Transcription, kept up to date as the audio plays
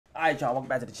Alright, y'all, welcome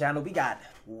back to the channel. We got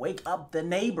Wake Up the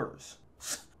Neighbors.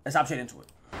 Let's hop straight into it.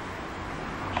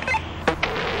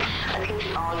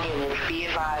 Attention all units, be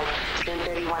advised,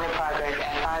 1031 in progress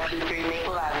at 523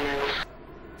 Maple Avenue.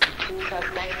 Two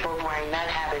suspects, both wearing nut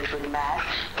habits with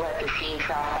masks, left the scene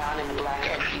southbound in the black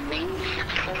SUV.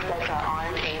 Suspects are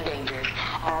armed and dangerous.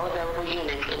 All available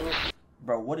units in the...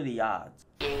 Bro, what are the odds?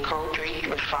 In code 3,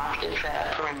 response is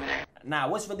at perimeter. Nah,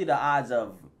 what's really the odds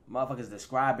of motherfuckers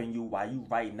describing you while you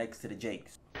right next to the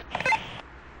Jakes?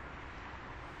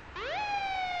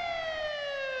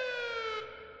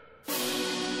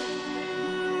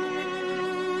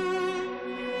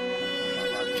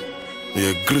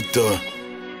 Yeah, Grita.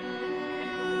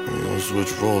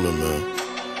 Switch rolling, man.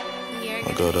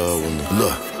 I got out when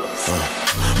look.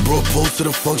 Bro, post to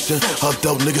the function, hopped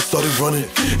out, niggas started running.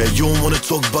 And you don't wanna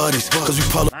talk bodies, cause we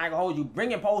probably. I ain't gonna hold you.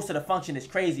 Bringing posts to the function is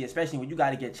crazy, especially when you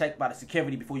gotta get checked by the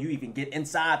security before you even get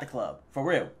inside the club. For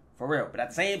real. For real. But at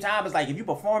the same time, it's like if you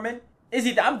performing, it's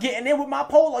either I'm getting in with my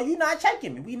pole or you not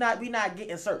checking me. We not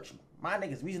getting searched. My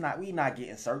niggas, we not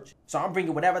getting searched. So I'm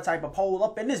bringing whatever type of pole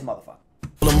up in this motherfucker.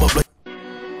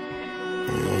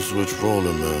 Switch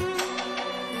rolling, man.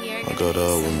 I got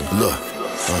out when look.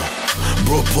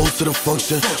 Bro, post to the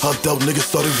function, hopped out, niggas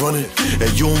started running. And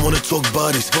you don't wanna talk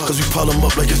bodies, cause we pile them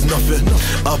up like it's nothing.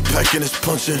 I'm packing, it's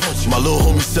punching. My little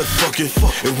homie said fuck it.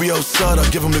 If we outside, I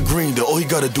give him the green, then all he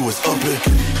gotta do is up it.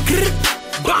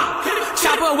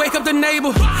 Chopper, wake up the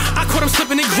neighbor. I caught him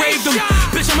slipping and graved him.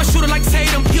 Bitch, I'm a shooter like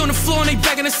Tatum. He on the floor and they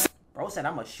begging us. Bro said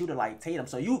I'm a shooter like Tatum.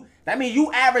 So that means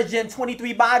you averaging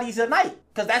 23 bodies a night.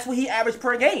 Cause that's what he averaged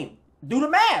per game. Do the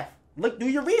math. Do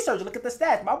your research. Look at the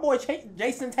stats. My boy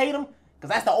Jason Tatum, cause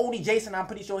that's the only Jason I'm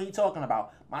pretty sure he's talking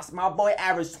about. My boy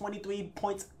averaged 23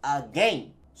 points a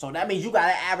game. So that means you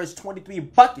gotta average 23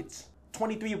 buckets,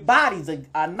 23 bodies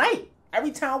a night.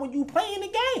 Every time when you play in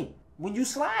the game. When you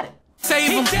slide it. Save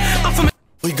him. I'm from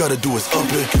all he gotta do is up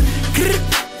it.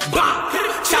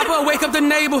 Chopper, wake up the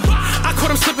neighbor. I caught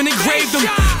him slipping and graved him.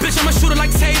 Bitch, I'm a shooter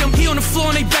like Tatum. He on the floor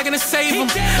and they begging to save him.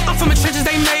 I'm from the trenches,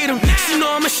 they made him. She know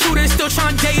I'm a shooter and still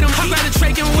trying to date him. I grab the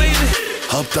Drake and wave it.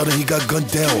 Hopped out and he got gunned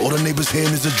down. All the neighbors'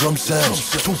 hand is a drum sound.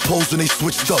 Two poles and they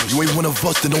switched up. You ain't one of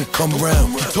us, then don't come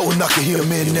round. Told I can hear a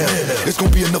man now. It's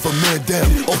gonna be another man down.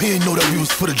 Oh, he ain't know that we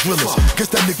was for the drillers.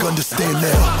 Guess that nigga understand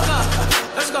now.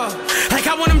 Let's go. Like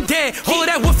I want him dead. All of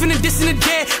that woofing and dissing the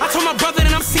dead. I told my brother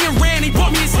that I'm seeing red and he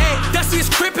brought me his head. Dusty is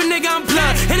crippin', nigga, I'm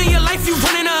blood. And in your life you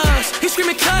running us. He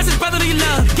screaming cuz his brotherly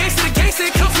love. Gangsta the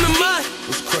gangsta, it come from the mud.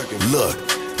 Look.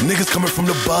 Niggas coming from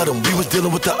the bottom. We was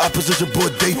dealing with the opposition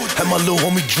broad day. Had my little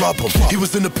homie drop him. He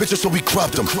was in the picture, so we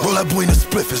cropped him. Roll that boy in the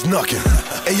spliff, is knocking.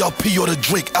 ARP or the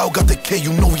Drake, Al got the K,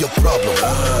 you know your problem.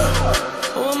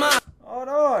 Who am I? Hold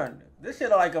on. This shit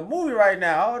like a movie right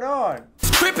now. Hold on.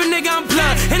 Crippin', nigga, I'm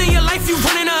blood. And in your life you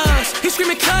running us. He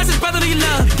screaming cuz his brotherly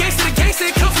love. Gangsta the gangsta,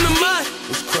 it come from the mud.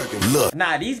 Look.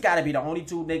 Nah, these gotta be the only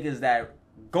two niggas that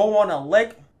go on a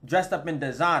lick dressed up in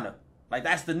designer. Like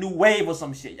that's the new wave or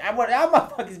some shit. Y'all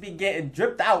motherfuckers be getting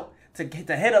dripped out to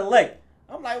hit a lick.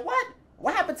 I'm like, what?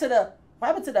 What happened to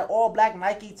the all black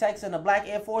Nike Techs and the black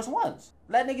Air Force Ones?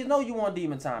 Let niggas know you on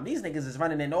demon time. These niggas is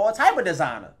running in all type of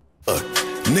designer.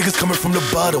 Niggas coming from the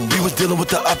bottom. We was dealing with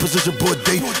the opposition broad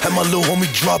day. Had my little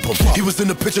homie drop him. He was in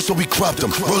the picture, so we cropped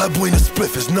him. Roll that boy in the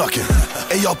spliff, is knocking.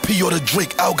 ARP or the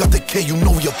Drake, Al got the K, you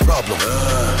know your problem.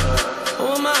 Who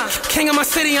am I? King of my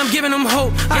city, I'm giving them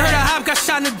hope. I heard a hop got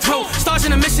shot in the throat. Stars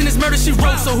in the mission is murder, she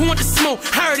wrote. So who want the smoke?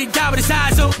 I heard he died with his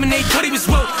eyes open. They thought he was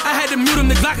woke. I had to mute him,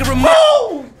 the Glock and remote.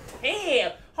 Oh,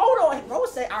 damn. Hold on.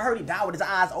 Rose said, I heard he died with his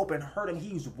eyes open. Heard him,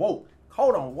 he was woke.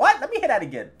 Hold on, what? Let me hear that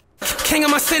again. King of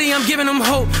my city, I'm giving them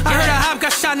hope. I heard a hop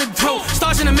got shot in the throat.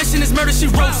 Stars in the mission is murder, she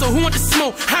wrote. So who want the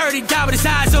smoke? I heard he died with his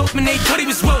eyes open. They thought he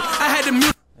was woke. I had to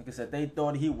mute. Like I said, they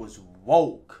thought he was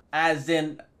woke. As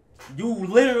in, you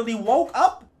literally woke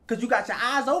up? Cause you got your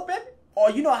eyes open?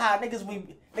 Or you know how niggas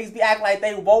be acting like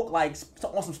they woke like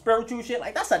on some spiritual shit?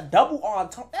 Like that's a double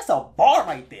entendre. That's a bar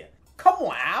right there. Come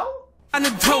on, Al. On the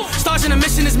throat. Stars in the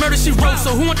mission is murder, she wrote.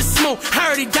 So who want the smoke?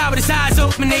 I heard he died with his eyes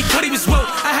open. They thought he was woke.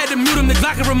 I had to mute him, the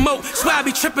Glock and remote. Swear I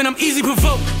be tripping, I'm easy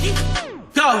provoked.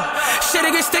 Go. Shit,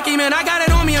 it get sticky, man. I got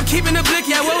it on me. I'm keeping the blick.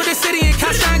 Yeah, what would the city and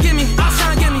cops trying to get me? Cops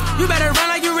trying to get me. You better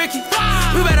run like you Ricky.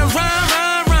 You better run.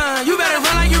 You better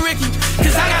run like you Ricky.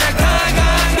 Cause I got a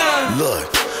gun. Look,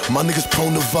 my niggas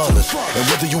prone to violence. And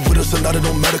whether you with us or not, it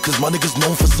don't matter, cause my niggas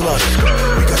known for slaughter.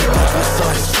 We got it down with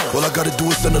science. All I gotta do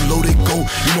is send a low, they go.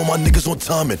 You know my niggas on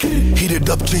timing. Heated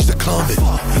up, change the climate.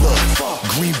 Look,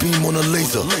 green beam on a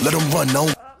laser. Let them run now.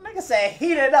 Nigga said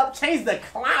heated up, change the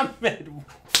climate.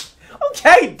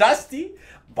 Okay, Dusty.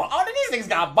 But all of these niggas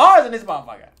got bars in this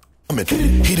motherfucker.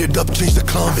 Heated up, change the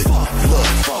climate. Look,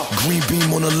 green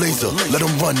beam on a laser. Let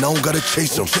him run, I don't gotta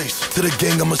chase him. To the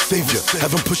gang, I'm a savior.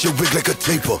 Have him push your wig like a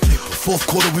taper. Fourth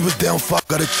quarter, we was down 5,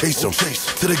 gotta chase him.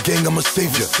 To the gang, I'm a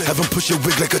savior. Have him push your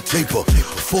wig like a taper.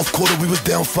 Fourth quarter, we was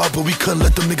down 5, but we couldn't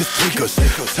let them niggas take us.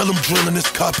 Tell them drilling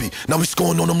this copy. Now we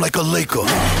scoring on them like a Laker.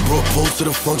 Bro, pose to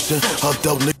the function. Hopped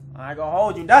out, nigga. I ain't gonna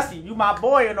hold you, Dusty. You my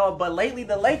boy, you know. But lately,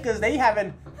 the Lakers, they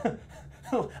haven't.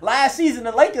 Last season,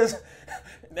 the Lakers,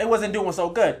 they wasn't doing so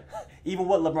good. Even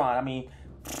with LeBron, I mean,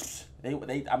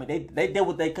 they did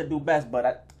what they could do best.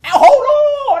 But hold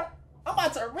on, I'm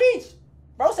about to reach.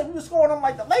 Bro said we was scoring them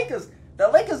like the Lakers. The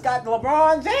Lakers got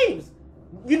LeBron James.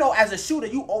 You know, as a shooter,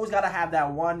 you always gotta have that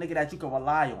one nigga that you can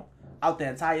rely on out the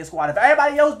entire squad. If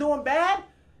everybody else doing bad,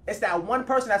 it's that one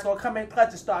person that's gonna come in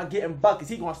clutch and start getting buckets.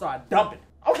 He gonna start dumping.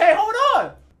 Okay, hold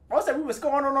on. Bro said we was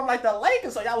scoring on them like the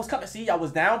Lakers, so y'all was coming. See, y'all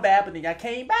was down bad, but then y'all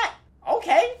came back.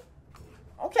 Okay.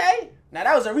 Now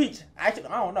that was a reach. Actually,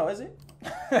 I don't know, is it?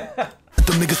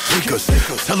 Them niggas take us.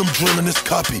 Tell them drilling this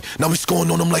copy. Now we scoring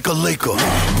on them like a Laker.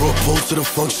 Bro, pose to the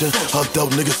function. Hopped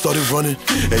out, niggas started running.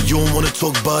 And you don't wanna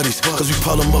talk bodies, cause we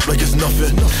pile them up like it's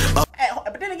nothing. But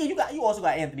then again, you also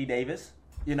got Anthony Davis.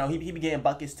 You know, he be getting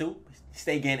buckets too. He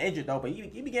stay getting injured though, but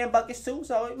he be getting buckets too.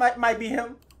 So it might be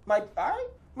him. Might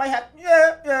have,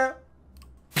 yeah.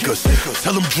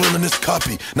 Tell them drilling this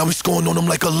copy. Now we scoring on them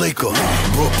like a Laker.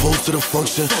 Bro, pose to the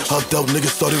function. Hopped out,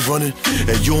 niggas started running.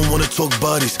 And you don't wanna talk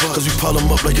bodies, cause we pile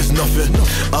them up like it's nothing.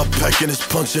 I'm packing, it's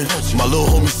punching. My little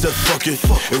homie said fuck it.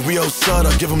 If we outside,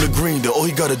 I give him the green. Then all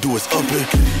he gotta do is up it.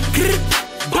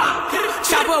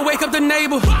 Chopper, wake up the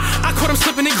neighbor. I caught him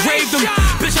slipping and graved him.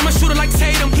 Bitch, I'm a shooter like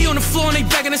Tatum. He on the floor and they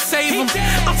begging to save him.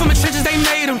 I'm from the trenches, they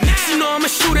made him. She know I'm a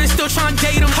shooter and still trying to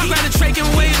date him. I grab the Drake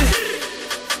and wave it.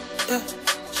 Yeah.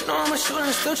 She know I'm a shooter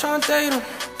and still trying to date him.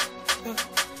 Yeah.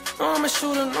 Know I'm a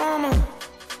shooter, normal.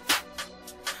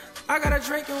 I got a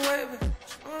Drake and wave it.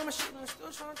 She know I'm a shooter and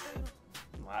still trying to date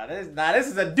him. Now this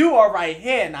is a duo right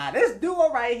here. Now this duo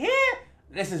right here.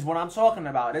 This is what I'm talking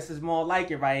about. This is more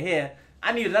like it right here.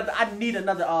 I need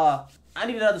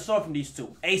another song from these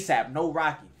two. ASAP, no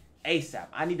Rocky. ASAP.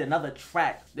 I need another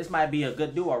track. This might be a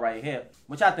good duo right here.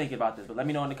 What y'all think about this? But let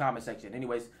me know in the comment section.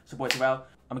 Anyways, support Terell.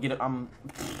 I can't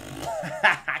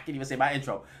even say my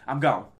intro. I'm gone.